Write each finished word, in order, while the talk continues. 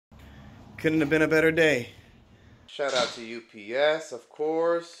Couldn't have been a better day. Shout out to UPS, of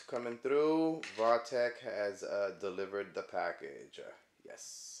course, coming through. Vautech has delivered the package.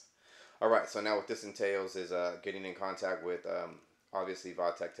 Yes. All right, so now what this entails is getting in contact with, obviously,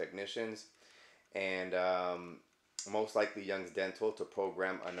 Vautech technicians and most likely Young's Dental to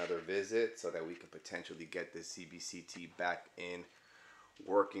program another visit so that we can potentially get this CBCT back in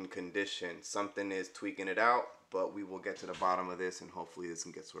working condition. Something is tweaking it out, but we will get to the bottom of this and hopefully this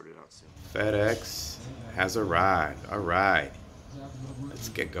can get sorted out soon. FedEx has arrived. All right, let's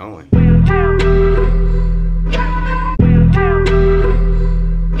get going.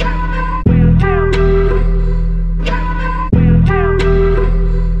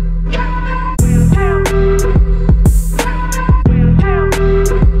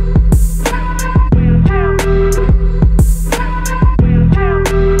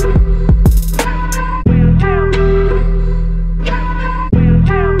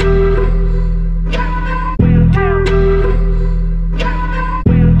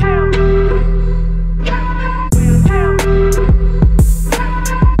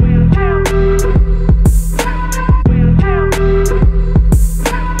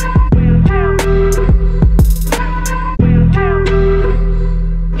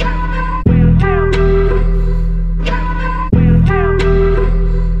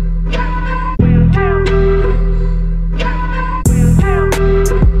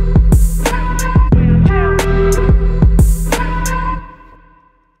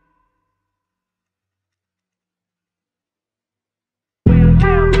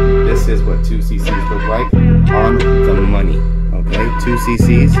 This is what 2 cc's look like on the money. Okay, 2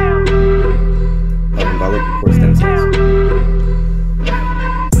 cc's of umbilical cord stem cells.